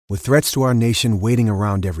With threats to our nation waiting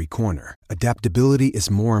around every corner, adaptability is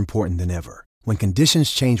more important than ever. When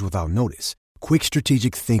conditions change without notice, quick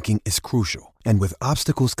strategic thinking is crucial. And with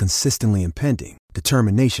obstacles consistently impending,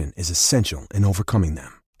 determination is essential in overcoming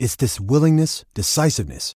them. It's this willingness,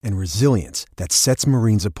 decisiveness, and resilience that sets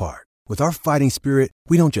Marines apart. With our fighting spirit,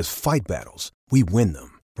 we don't just fight battles, we win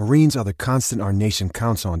them. Marines are the constant our nation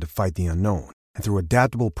counts on to fight the unknown. And through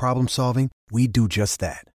adaptable problem solving, we do just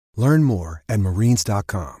that. Learn more at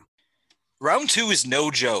marines.com. Round 2 is no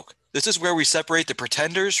joke. This is where we separate the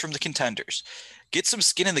pretenders from the contenders. Get some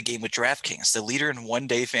skin in the game with DraftKings, the leader in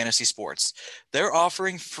one-day fantasy sports. They're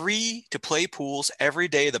offering free-to-play pools every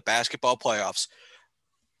day of the basketball playoffs,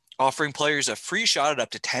 offering players a free shot at up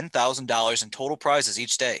to $10,000 in total prizes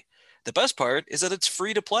each day. The best part is that it's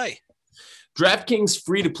free to play. DraftKings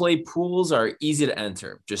free-to-play pools are easy to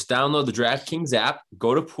enter. Just download the DraftKings app,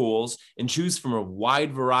 go to pools, and choose from a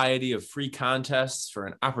wide variety of free contests for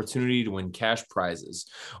an opportunity to win cash prizes.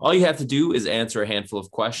 All you have to do is answer a handful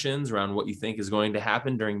of questions around what you think is going to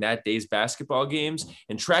happen during that day's basketball games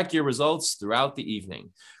and track your results throughout the evening.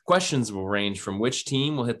 Questions will range from which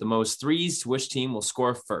team will hit the most threes to which team will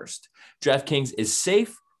score first. DraftKings is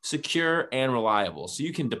safe, secure, and reliable, so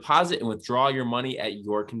you can deposit and withdraw your money at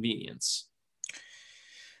your convenience.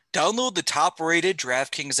 Download the top-rated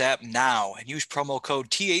DraftKings app now and use promo code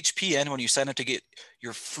THPN when you sign up to get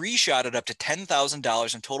your free shot at up to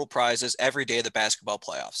 $10,000 in total prizes every day of the basketball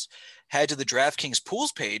playoffs. Head to the DraftKings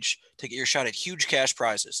Pools page to get your shot at huge cash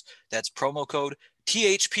prizes. That's promo code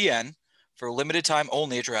THPN for a limited time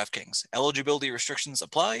only at DraftKings. Eligibility restrictions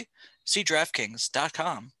apply. See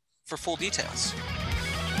DraftKings.com for full details.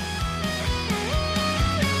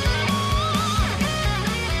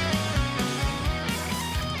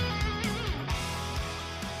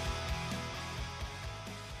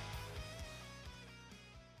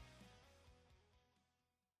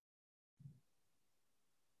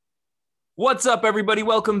 What's up, everybody?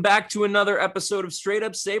 Welcome back to another episode of Straight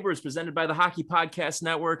Up Sabres, presented by the Hockey Podcast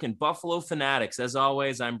Network and Buffalo Fanatics. As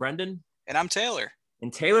always, I'm Brendan. And I'm Taylor.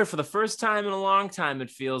 And Taylor, for the first time in a long time, it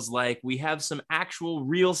feels like we have some actual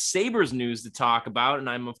real Sabres news to talk about. And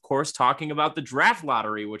I'm, of course, talking about the draft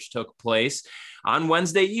lottery, which took place on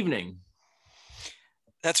Wednesday evening.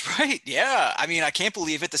 That's right. Yeah. I mean, I can't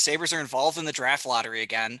believe it. The Sabres are involved in the draft lottery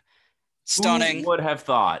again. Stunning. Who would have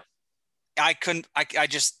thought?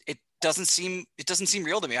 It doesn't seem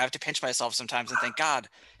real to me. I have to pinch myself sometimes and think, God,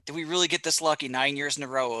 did we really get this lucky 9 years in a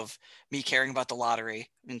row of me caring about the lottery?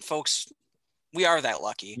 And folks, we are that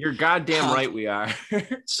lucky. You're goddamn right we are.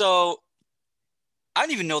 So I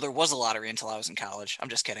didn't even know there was a lottery until I was in college. I'm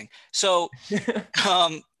just kidding. So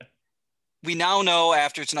we now know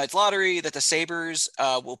after tonight's lottery that the Sabres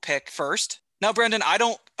will pick first. Now, Brendan, I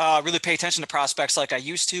don't really pay attention to prospects like I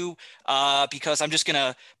used to because I'm just going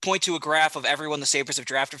to point to a graph of everyone the Sabres have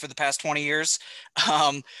drafted for the past 20 years.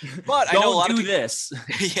 But I know a lot of people, this.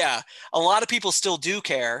 Yeah, a lot of people still do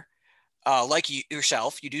care. Like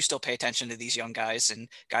yourself, you do still pay attention to these young guys and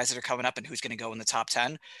guys that are coming up and who's going to go in the top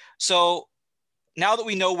 10. So now that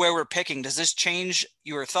we know where we're picking, does this change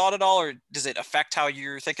your thought at all, or does it affect how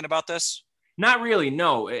you're thinking about this? Not really.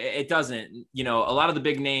 No, it doesn't. You know, a lot of the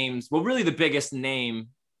big names, well, really the biggest name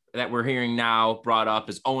that we're hearing now brought up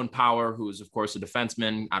is Owen Power, who is, of course, a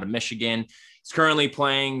defenseman out of Michigan. He's currently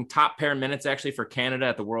playing top pair minutes actually for Canada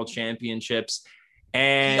at the World Championships.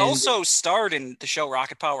 And he also starred in the show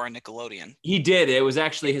Rocket Power on Nickelodeon. He did. It was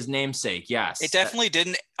actually his namesake. Yes. It definitely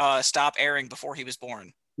didn't stop airing before he was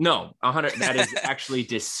born. No, 100. That is actually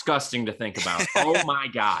disgusting to think about. Oh my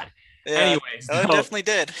God. Yeah, anyways, it definitely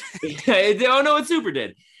did. Oh no, it super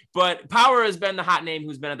did. But Power has been the hot name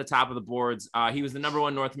who's been at the top of the boards. He was the number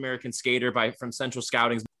one North American skater from Central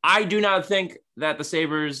Scouting. I do not think that the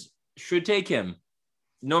Sabres should take him,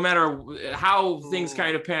 no matter how things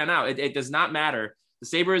kind of pan out. It does not matter. The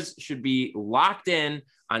Sabres should be locked in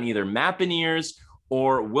on either Matt Beniers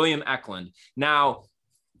or William Eklund. Now,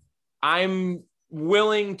 I'm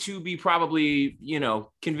willing to be probably,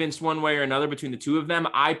 convinced one way or another between the two of them.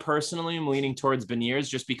 I personally am leaning towards Beniers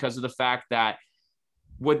just because of the fact that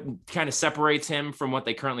what kind of separates him from what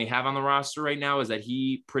they currently have on the roster right now is that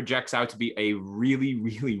he projects out to be a really,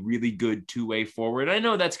 really, really good two-way forward. I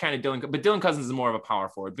know that's kind of Dylan, but Dylan Cousins is more of a power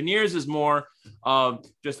forward. Beniers is more of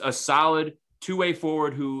just a solid two-way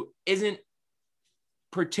forward who isn't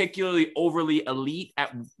particularly overly elite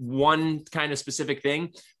at one kind of specific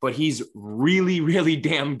thing, but he's really, really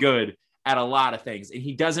damn good at a lot of things. And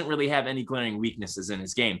he doesn't really have any glaring weaknesses in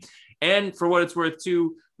his game. And for what it's worth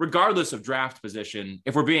too, regardless of draft position,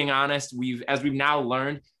 if we're being honest, as we've now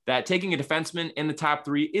learned that taking a defenseman in the top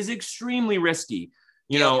three is extremely risky.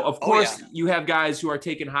 Of course, you have guys who are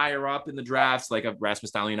taken higher up in the drafts, like a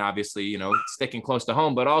Rasmus Dahlin, obviously, sticking close to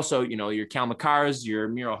home, but also, your Cal McCarrs, your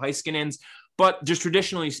Miro Heiskanens. But just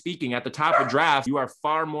traditionally speaking, at the top of draft, you are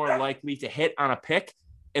far more likely to hit on a pick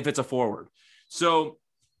if it's a forward. So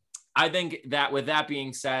I think that with that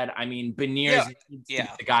being said, I mean, Beniers needs to be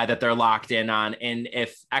the guy that they're locked in on. And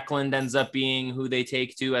if Eklund ends up being who they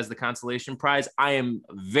take to as the consolation prize, I am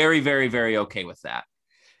very, very, very okay with that.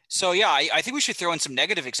 So, I think we should throw in some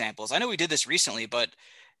negative examples. I know we did this recently, but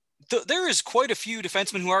there is quite a few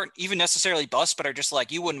defensemen who aren't even necessarily bust, but are just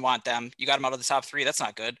like, you wouldn't want them. You got them out of the top 3. That's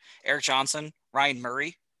not good. Eric Johnson, Ryan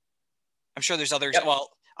Murray. I'm sure there's others. Yep.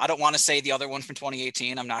 Well, I don't want to say the other one from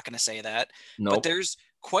 2018. I'm not going to say that. Nope. But there's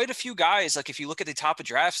quite a few guys. Like if you look at the top of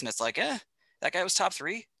drafts and it's like, that guy was top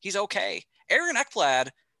 3. He's okay. Aaron Ekblad.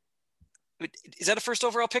 Is that a first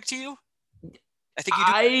overall pick to you? I think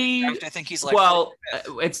you do. I think he's like, well,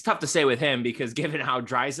 it's tough to say with him because given how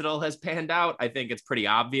Draisaitl has panned out, I think it's pretty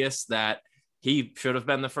obvious that he should have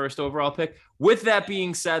been the first overall pick. With that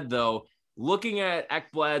being said, though, looking at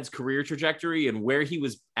Ekblad's career trajectory and where he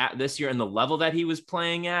was at this year and the level that he was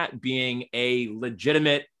playing at, being a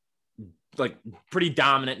legitimate, like pretty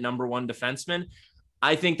dominant number 1 defenseman,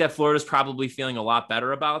 I think that Florida's probably feeling a lot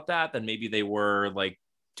better about that than maybe they were like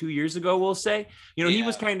 2 years ago, we'll say. He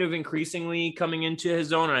was kind of increasingly coming into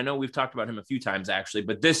his own, and I know we've talked about him a few times actually,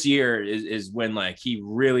 but this year is when like he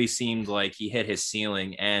really seemed like he hit his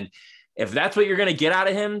ceiling. And if that's what you're going to get out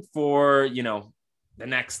of him for, the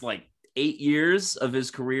next like 8 years of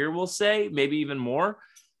his career, we'll say, maybe even more,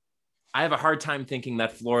 I have a hard time thinking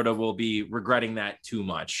that Florida will be regretting that too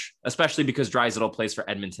much, especially because Draisaitl plays for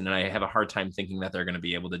Edmonton, and I have a hard time thinking that they're going to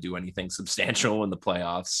be able to do anything substantial in the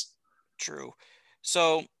playoffs. True.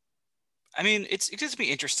 So, I mean, it's going to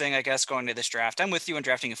be interesting, I guess, going to this draft. I'm with you on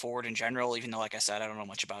drafting a forward in general, even though, like I said, I don't know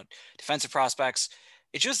much about defensive prospects.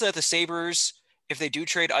 It's just that the Sabres, if they do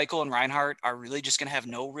trade Eichel and Reinhart, are really just going to have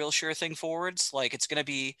no real sure thing forwards. Like, it's going to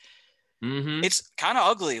be, it's kind of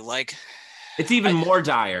ugly. Like, it's even more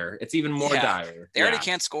dire. It's even more dire. They already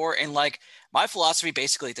can't score. And, like, my philosophy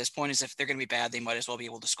basically at this point is if they're going to be bad, they might as well be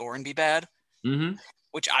able to score and be bad,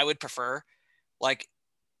 which I would prefer. Like,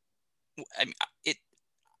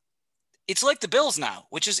 it's like the Bills now,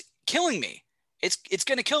 which is killing me. It's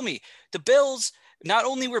going to kill me. The Bills not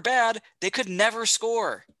only were bad, they could never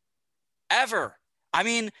score ever. I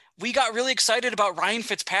mean, we got really excited about Ryan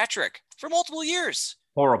Fitzpatrick for multiple years.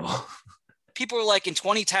 Horrible. People were like in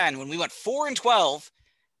 2010 when we went 4-12.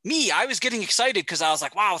 I was getting excited because I was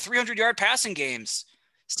like, wow, 300-yard passing games.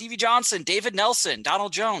 Stevie Johnson, David Nelson,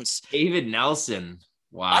 Donald Jones. David Nelson.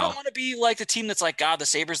 Wow. I don't want to be like the team that's like, God, the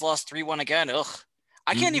Sabres lost 3-1 again. Ugh.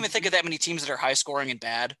 I can't even think of that many teams that are high scoring and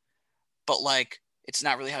bad, but like, it's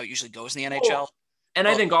not really how it usually goes in the NHL. And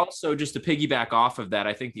I think also just to piggyback off of that,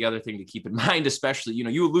 I think the other thing to keep in mind, especially,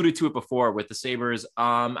 you alluded to it before with the Sabres.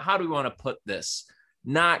 How do we want to put this?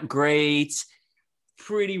 Not great,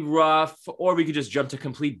 pretty rough, or we could just jump to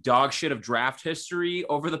complete dog shit of draft history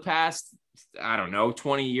over the past,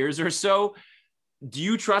 20 years or so. Do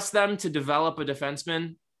you trust them to develop a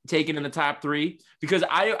defenseman taken in the top 3? Because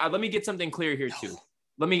I let me get something clear here too.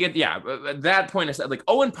 Let me get, at that point I said, like,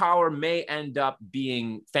 Owen Power may end up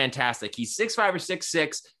being fantastic. He's 6'5" or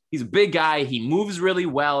 6'6". He's a big guy. He moves really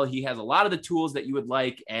well. He has a lot of the tools that you would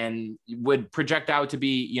like and would project out to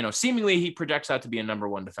be, seemingly he projects out to be a number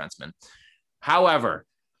 1 defenseman. However,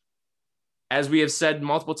 as we have said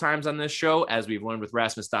multiple times on this show, as we've learned with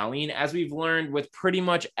Rasmus Dahlin, as we've learned with pretty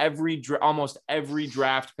much almost every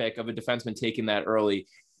draft pick of a defenseman taken that early,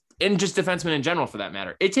 and just defensemen in general for that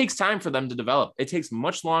matter, it takes time for them to develop. It takes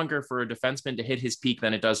much longer for a defenseman to hit his peak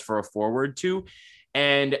than it does for a forward to.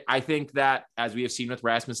 And I think that, as we have seen with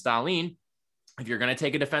Rasmus Dahlin, if you're going to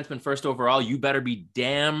take a defenseman first overall, you better be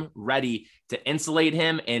damn ready to insulate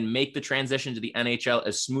him and make the transition to the NHL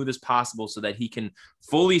as smooth as possible so that he can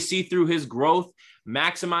fully see through his growth,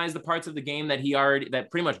 maximize the parts of the game that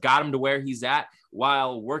pretty much got him to where he's at,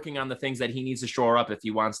 while working on the things that he needs to shore up if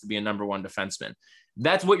he wants to be a number 1 defenseman.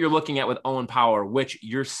 That's what you're looking at with Owen Power, which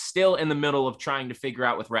you're still in the middle of trying to figure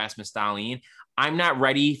out with Rasmus Dahlin. I'm not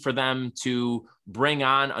ready for them to bring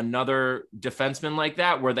on another defenseman like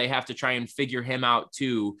that, where they have to try and figure him out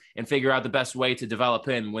too and figure out the best way to develop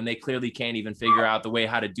him when they clearly can't even figure out the way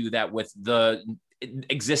how to do that with the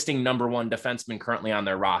existing number 1 defenseman currently on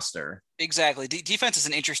their roster. Exactly. Defense is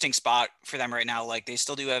an interesting spot for them right now. Like, they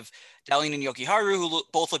still do have Dahlin and Yoki Haru, who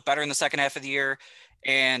both look better in the second half of the year.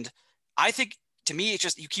 And I think, to me, it's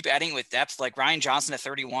just, you keep adding with depth, like Ryan Johnson at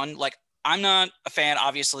 31. Like, I'm not a fan,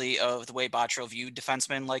 obviously, of the way Botterill viewed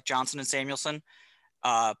defensemen like Johnson and Samuelson.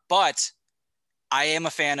 But I am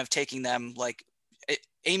a fan of taking them. Like,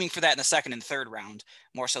 aiming for that in the second and third round,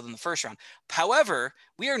 more so than the first round. However,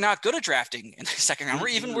 we are not good at drafting in the second round. We're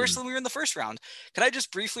even worse than we were in the first round. Can I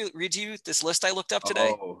just briefly read you this list I looked up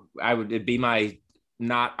today? Oh, it'd be my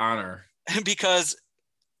not honor. Because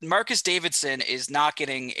Marcus Davidson is not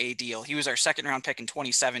getting a deal. He was our second round pick in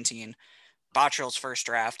 2017, Bottrell's first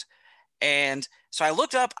draft. And so I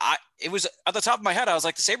looked up, it was at the top of my head. I was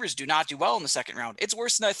like, the Sabres do not do well in the second round. It's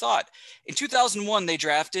worse than I thought. In 2001, they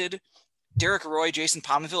drafted Derek Roy, Jason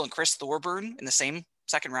Pominville, and Chris Thorburn in the same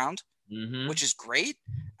second round, which is great.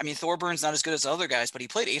 I mean, Thorburn's not as good as the other guys, but he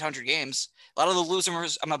played 800 games. A lot of the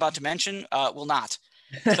losers I'm about to mention will not.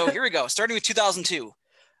 So here we go. Starting with 2002,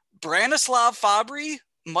 Branislav Fabry,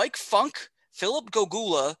 Mike Funk, Philip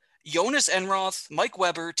Gogula, Jonas Enroth, Mike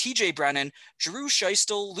Weber, TJ Brennan, Drew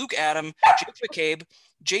Scheistel, Luke Adam, Jake McCabe,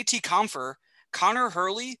 JT Comfer, Connor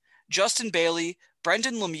Hurley, Justin Bailey,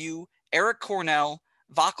 Brendan Lemieux, Eric Cornell,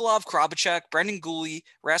 Vaclav Krabacek, Brendan Gooley,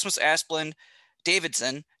 Rasmus Asplund,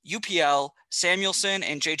 Davidson, UPL, Samuelson,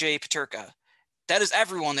 and JJ Peterka. That is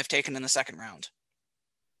everyone they've taken in the second round.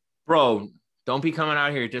 Bro, don't be coming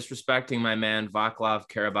out here disrespecting my man Vaclav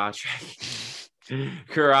Karabachek,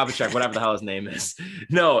 whatever the hell his name is.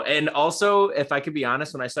 No, and also, if I could be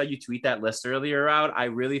honest, when I saw you tweet that list earlier out, I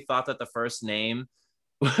really thought that the first name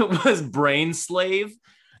was Brain Slave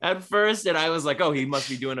at first, and I was like, oh, he must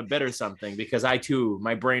be doing a bit or something, because I too,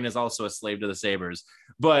 my brain is also a slave to the Sabres.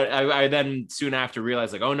 But I then soon after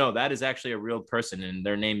realized, like, oh no, that is actually a real person, and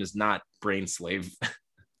their name is not Brain Slave.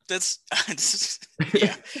 That's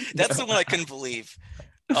the one I couldn't believe.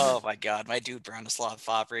 Oh my God, my dude Branislav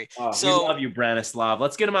Fabry. Oh, we love you, Branislav.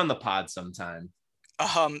 Let's get him on the pod sometime.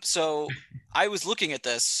 So I was looking at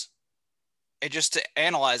this, and just to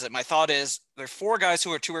analyze it, my thought is there are four guys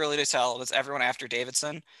who are too early to tell. That's everyone after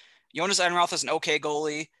Davidson. Jonas Enroth is an okay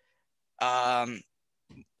goalie.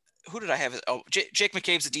 Who did I have? Oh, Jake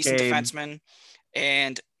McCabe's a decent defenseman,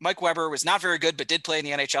 and Mike Weber was not very good, but did play in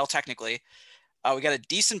the NHL technically. We got a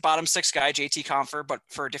decent bottom six guy, JT Comfer, but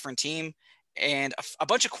for a different team. And a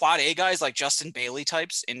bunch of quad A guys like Justin Bailey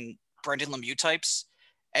types and Brendan Lemieux types.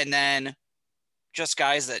 And then just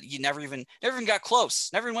guys that you never even got close,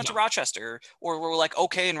 never even went to Rochester, or were like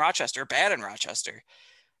okay in Rochester, bad in Rochester.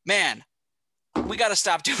 Man, we got to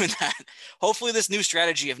stop doing that. Hopefully this new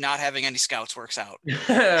strategy of not having any scouts works out.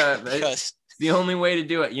 Because the only way to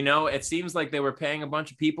do it, it seems like they were paying a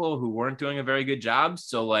bunch of people who weren't doing a very good job.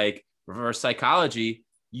 So like reverse psychology,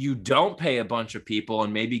 you don't pay a bunch of people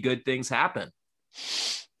and maybe good things happen.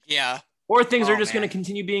 Yeah. Or things are just going to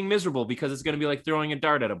continue being miserable because it's going to be like throwing a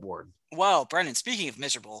dart at a board. Well, Brendan, speaking of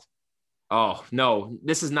miserable. Oh, no,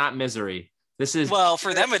 this is not misery. This is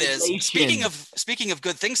for them it is. Speaking of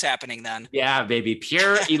good things happening then. Yeah, baby.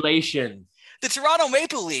 Pure elation. The Toronto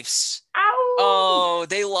Maple Leafs. Ow! Oh,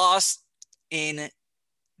 they lost in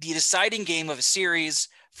the deciding game of a series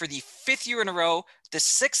for the fifth year in a row, the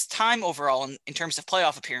sixth time overall in terms of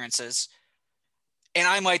playoff appearances. And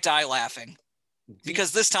I might die laughing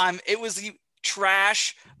because this time it was the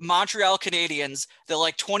trash Montreal Canadiens, the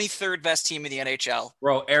 23rd best team in the NHL.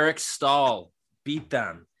 Bro, Eric Stahl beat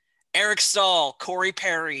them. Eric Stahl, Corey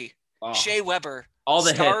Perry, Shea Weber, all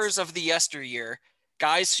the stars hits of the yesteryear,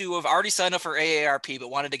 guys who have already signed up for AARP but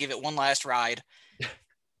wanted to give it one last ride.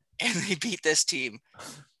 And they beat this team.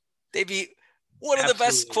 They beat one of the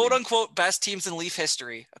best, quote unquote, best teams in Leaf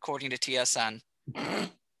history, according to TSN.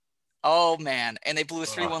 Oh, man. And they blew a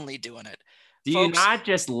 3-1 lead doing it. Do you not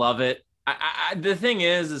just love it? The thing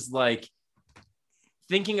is like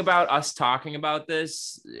thinking about us talking about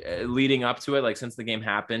this leading up to it, since the game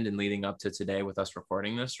happened and leading up to today with us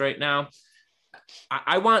recording this right now,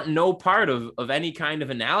 I want no part of any kind of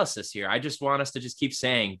analysis here. I just want us to just keep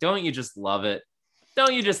saying, don't you just love it?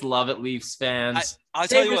 Don't you just love it, Leafs fans? I'll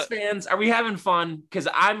tell you what, fans, are we having fun? Because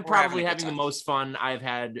I'm probably having the most fun I've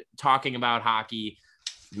had talking about hockey,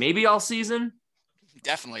 maybe all season.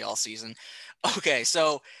 Definitely all season. Okay,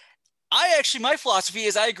 so my philosophy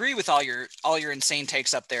is I agree with all your insane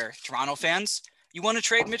takes up there, Toronto fans. You want to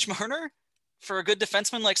trade Mitch Marner for a good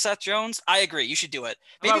defenseman like Seth Jones? I agree. You should do it.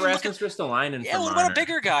 Maybe Rasmus Ristolainen. Yeah, what about a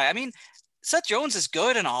bigger guy? I mean, Seth Jones is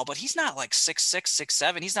good and all, but he's not 6'6",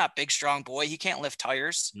 6'7". He's not big, strong boy. He can't lift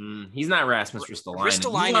tires. He's not Rasmus Ristolainen.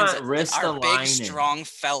 Ristolainen's our big, strong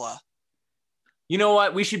fella. You know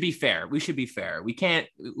what? We should be fair. We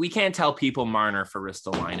can't tell people Marner for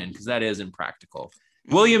Ristolainen because that is impractical.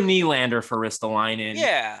 William Nylander for Ristolainen.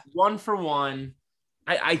 Yeah. 1 for 1.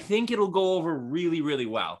 I think it'll go over really, really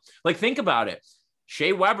well. Think about it.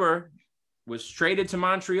 Shea Weber was traded to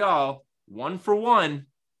Montreal 1 for 1.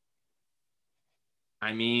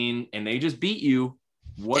 I mean, and they just beat you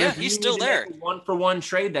What if he's you still need to there. make a 1-for-1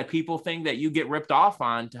 trade that people think that you get ripped off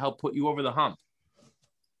on to help put you over the hump?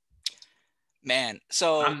 Man,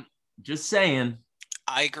 so I'm just saying.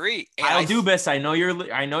 I agree. And Kyle Dubas, I know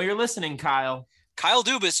you're listening, Kyle. Kyle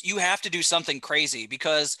Dubas, you have to do something crazy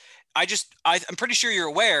because I'm pretty sure you're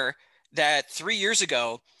aware that 3 years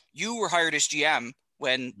ago you were hired as GM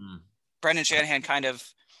when Brendan Shanahan kind of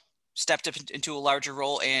stepped up into a larger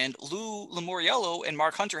role, and Lou Lamoriello and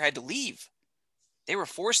Mark Hunter had to leave. They were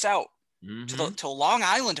forced out to Long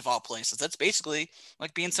Island of all places. That's basically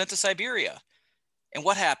like being sent to Siberia. And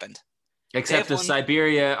what happened? Except that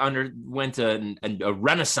Siberia underwent a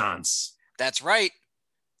renaissance. That's right.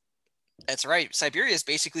 That's right. Siberia is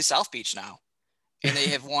basically South Beach now. And they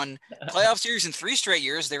have won playoff series in 3 straight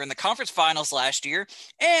years. They were in the conference finals last year.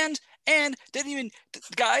 And the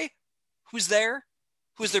guy who's there,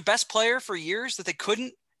 who was their best player for years that they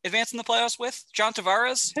couldn't advance in the playoffs with, John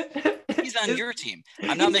Tavares, he's on your team.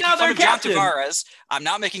 I'm not making fun of captain. John Tavares. I'm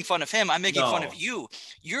not making fun of him. I'm making fun of you.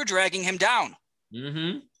 You're dragging him down.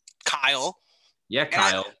 Kyle. Yeah,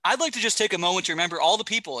 Kyle. I'd like to just take a moment to remember all the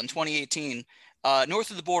people in 2018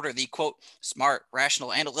 north of the border, the quote, smart,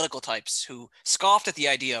 rational, analytical types who scoffed at the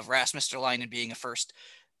idea of Rasmus Sterlinen being a first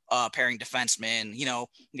pairing defenseman. You know,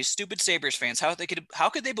 these stupid Sabres fans, how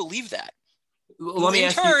could they believe that?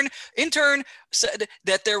 In turn, said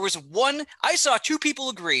that there was I saw 2 people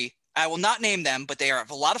agree. I will not name them, but they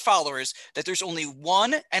have a lot of followers, that there's only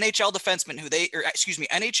one NHL defenseman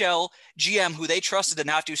NHL GM who they trusted to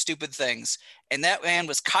not do stupid things. And that man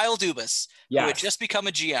was Kyle Dubas, who had just become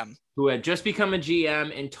a GM.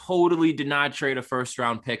 And totally did not trade a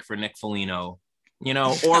first-round pick for Nick Foligno,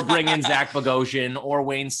 or bring in Zach Bogosian or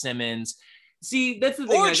Wayne Simmons. See, that's the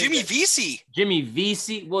thing. Or Jimmy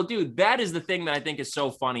Vesey. Well, dude, that is the thing that I think is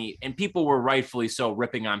so funny. And people were rightfully so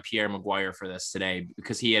ripping on Pierre Maguire for this today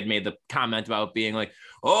because he had made the comment about being like,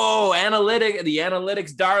 the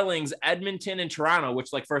analytics darlings, Edmonton and Toronto,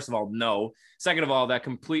 which, like, first of all, no. Second of all, that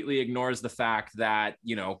completely ignores the fact that,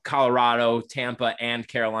 Colorado, Tampa, and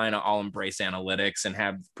Carolina all embrace analytics and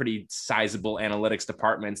have pretty sizable analytics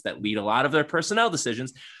departments that lead a lot of their personnel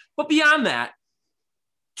decisions. But beyond that,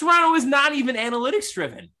 Toronto is not even analytics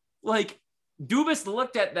driven. Like, Dubas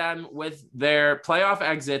looked at them with their playoff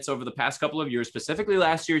exits over the past couple of years, specifically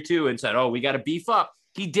last year too, and said, we got to beef up.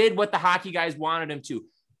 He did what the hockey guys wanted him to.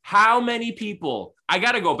 How many people, I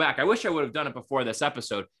got to go back. I wish I would have done it before this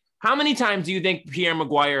episode. How many times do you think Pierre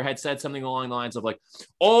Maguire had said something along the lines of like,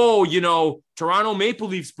 Toronto Maple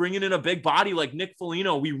Leafs bringing in a big body like Nick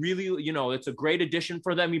Foligno. We really, it's a great addition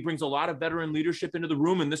for them. He brings a lot of veteran leadership into the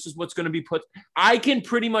room, and this is what's going to be put. I can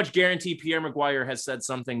pretty much guarantee Pierre Maguire has said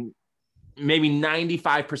something maybe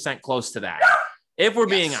 95% close to that, if we're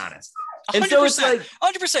being honest. And 100%, so it's like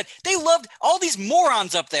 100%. They loved all these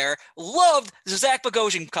morons up there, loved Zach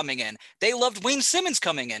Bogosian coming in. They loved Wayne Simmons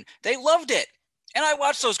coming in. They loved it. And I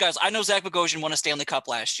watched those guys. I know Zach Bogosian won a Stanley Cup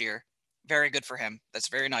last year. Very good for him. That's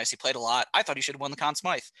very nice. He played a lot. I thought he should have won the Conn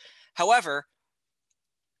Smythe. However,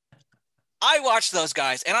 I watched those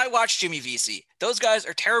guys, and I watched Jimmy Vesey. Those guys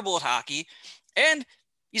are terrible at hockey, and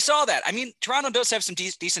you saw that. I mean, Toronto does have some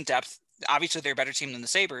decent depth. Obviously, they're a better team than the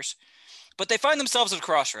Sabres, but they find themselves at a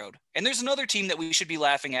crossroad. And there's another team that we should be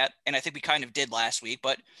laughing at, and I think we kind of did last week,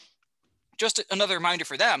 but just another reminder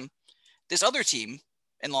for them, this other team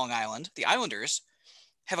in Long Island, the Islanders,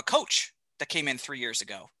 have a coach that came in 3 years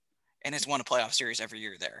ago and has won a playoff series every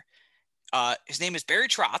year there. His name is Barry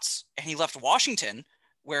Trotz, and he left Washington,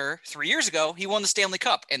 where 3 years ago he won the Stanley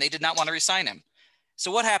Cup, and they did not want to re-sign him.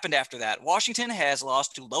 So what happened after that? Washington has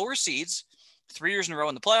lost to lower seeds 3 years in a row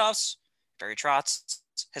in the playoffs. Barry Trotz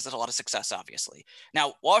has had a lot of success, obviously.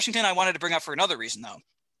 Now, Washington, I wanted to bring up for another reason, though.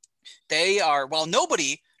 They are, well,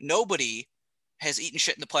 nobody has eaten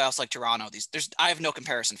shit in the playoffs like Toronto. I have no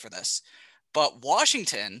comparison for this. But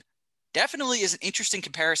Washington definitely is an interesting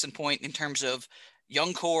comparison point in terms of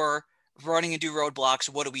young core, running into roadblocks.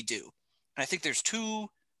 What do we do? And I think there's two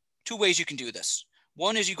ways you can do this.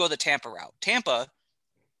 One is you go the Tampa route. Tampa,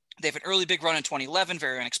 they have an early big run in 2011,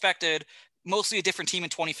 very unexpected. Mostly a different team in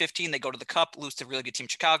 2015. They go to the Cup, lose to a really good team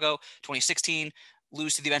Chicago. 2016,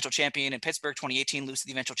 lose to the eventual champion in Pittsburgh. 2018, lose to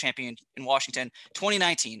the eventual champion in Washington.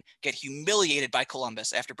 2019, get humiliated by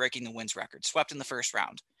Columbus after breaking the wins record, swept in the first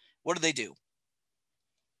round. What do?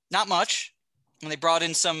 Not much. And they brought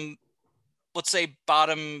in some, let's say,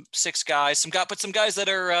 bottom six guys, some guys that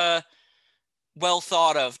are well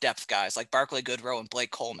thought of depth guys like Barclay Goodrow and Blake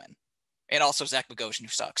Coleman. And also Zach Bogosian, who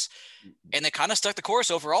sucks. And they kind of stuck the course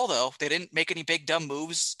overall, though. They didn't make any big dumb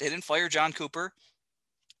moves. They didn't fire John Cooper.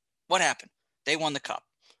 What happened? They won the Cup.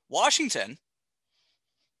 Washington,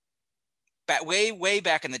 way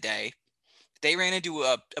back in the day, They ran into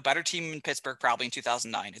a better team in Pittsburgh probably in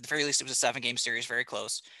 2009. At the very least, it was a 7-game series, very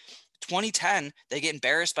close. 2010, they get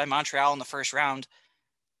embarrassed by Montreal in the first round.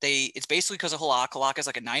 It's basically because of Halak. Halak has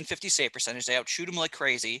like a .950 save percentage. They outshoot him like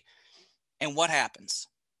crazy. And what happens?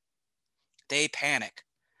 They panic.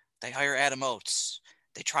 They hire Adam Oates.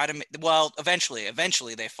 They try to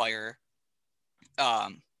eventually they fire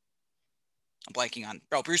I'm blanking on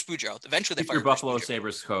Bruce Boudreau. Eventually they fire Buffalo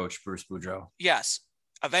Sabres coach, Bruce Boudreau. Yes,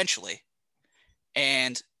 eventually.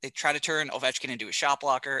 And they try to turn Ovechkin into a shot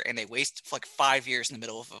blocker, and they waste like 5 years in the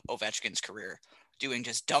middle of Ovechkin's career doing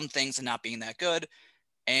just dumb things and not being that good.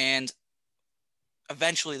 And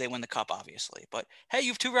eventually they win the cup, obviously. But hey, you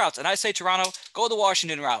have 2 routes. And I say, Toronto, go the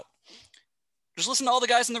Washington route. Just listen to all the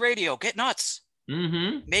guys on the radio. Get nuts.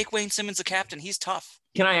 Mm-hmm. Make Wayne Simmons a captain. He's tough.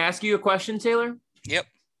 Can I ask you a question, Taylor? Yep.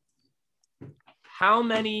 How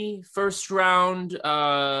many first-round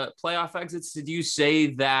playoff exits did you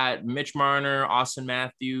say that Mitch Marner, Austin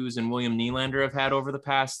Matthews, and William Nylander have had over the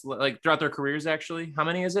past, like throughout their careers, actually? How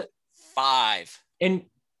many is it? 5. And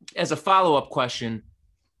as a follow-up question,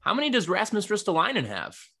 how many does Rasmus Ristolainen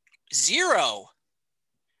have? 0.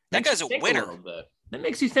 That guy's a winner. That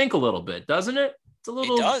makes you think a little bit, doesn't it? It's a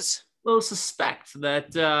little. It does. Little suspect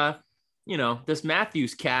that this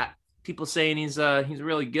Matthews cat. People saying he's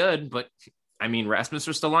really good, but I mean Rasmus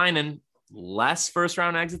Ristolainen, less first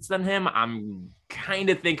round exits than him. I'm kind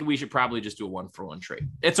of thinking we should probably just do a 1-for-1 trade.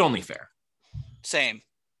 It's only fair. Same.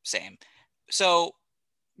 So,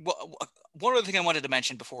 one other thing I wanted to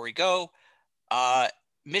mention before we go,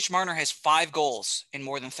 Mitch Marner has 5 goals in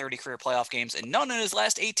more than 30 career playoff games, and none in his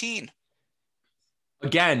last 18.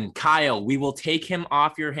 Again, Kyle, we will take him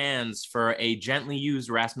off your hands for a gently used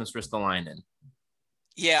Rasmus Ristolainen.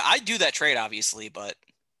 Yeah, I'd do that trade, obviously, but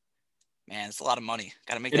man, it's a lot of money.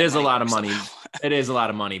 Got to make. It is a lot of money. It is a lot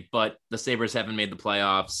of money, but the Sabres haven't made the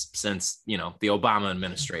playoffs since the Obama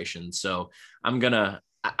administration. So I'm gonna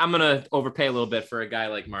overpay a little bit for a guy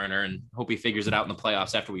like Marner and hope he figures it out in the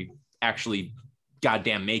playoffs after we actually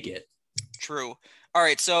goddamn make it. True. All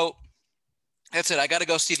right, so. That's it. I got to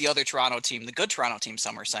go see the other Toronto team, the good Toronto team,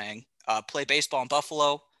 some are saying, play baseball in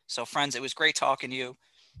Buffalo. So, friends, it was great talking to you.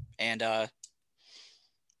 And, God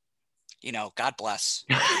bless.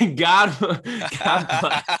 God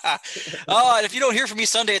bless. Oh, and if you don't hear from me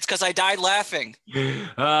Sunday, it's because I died laughing.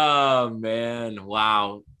 Oh, man.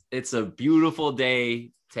 Wow. It's a beautiful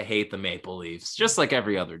day to hate the Maple Leafs, just like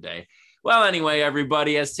every other day. Well, anyway,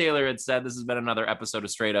 everybody, as Taylor had said, this has been another episode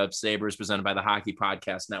of Straight Up Sabres presented by the Hockey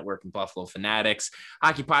Podcast Network and Buffalo Fanatics.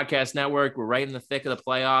 Hockey Podcast Network, we're right in the thick of the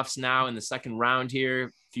playoffs now in the second round here. A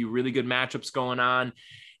few really good matchups going on.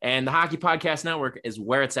 And the Hockey Podcast Network is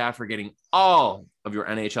where it's at for getting all of your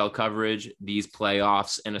NHL coverage, these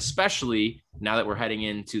playoffs, and especially now that we're heading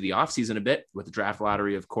into the offseason a bit with the draft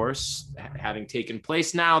lottery, of course, having taken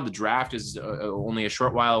place now. The draft is only a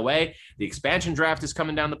short while away. The expansion draft is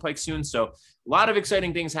coming down the pike soon. So a lot of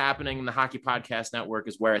exciting things happening, and the Hockey Podcast Network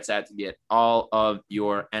is where it's at to get all of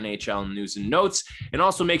your NHL news and notes. And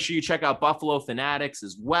also make sure you check out Buffalo Fanatics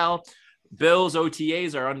as well. Bills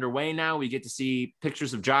OTAs are underway now. We get to see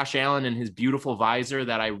pictures of Josh Allen and his beautiful visor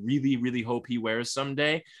that I really, really hope he wears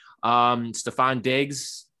someday. Stephon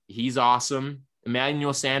Diggs, he's awesome.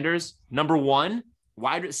 Emmanuel Sanders, number 1,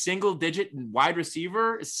 single-digit wide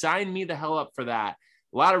receiver. Sign me the hell up for that.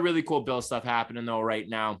 A lot of really cool Bill stuff happening, though, right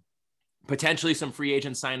now. Potentially some free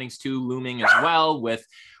agent signings, too, looming as well with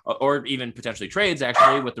or even potentially trades,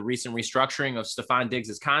 actually, with the recent restructuring of Stephon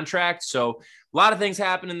Diggs' contract. So a lot of things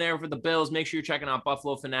happening there for the Bills. Make sure you're checking out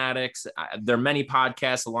Buffalo Fanatics. There are many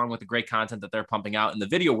podcasts along with the great content that they're pumping out and the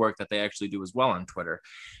video work that they actually do as well on Twitter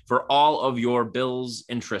for all of your Bills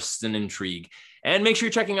interests and intrigue. And make sure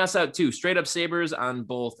you're checking us out too. Straight Up Sabres on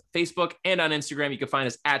both Facebook and on Instagram. You can find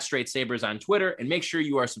us at Straight Sabres on Twitter. And make sure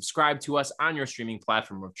you are subscribed to us on your streaming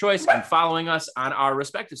platform of choice and following us on our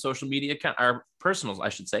respective social media account, our personals, I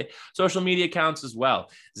should say, social media accounts as well.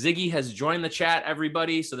 Ziggy has joined the chat,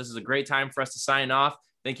 everybody. So this is a great time for us to sign off.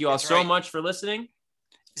 Thank you all so much for listening.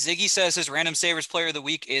 Ziggy says his random Sabres player of the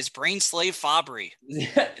week is Brain Slave Fabry.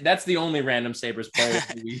 That's the only random Sabres player of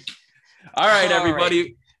the week. All right, everybody.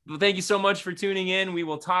 Right. Well, thank you so much for tuning in. We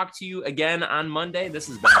will talk to you again on Monday. This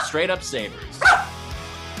has been Straight Up Sabres.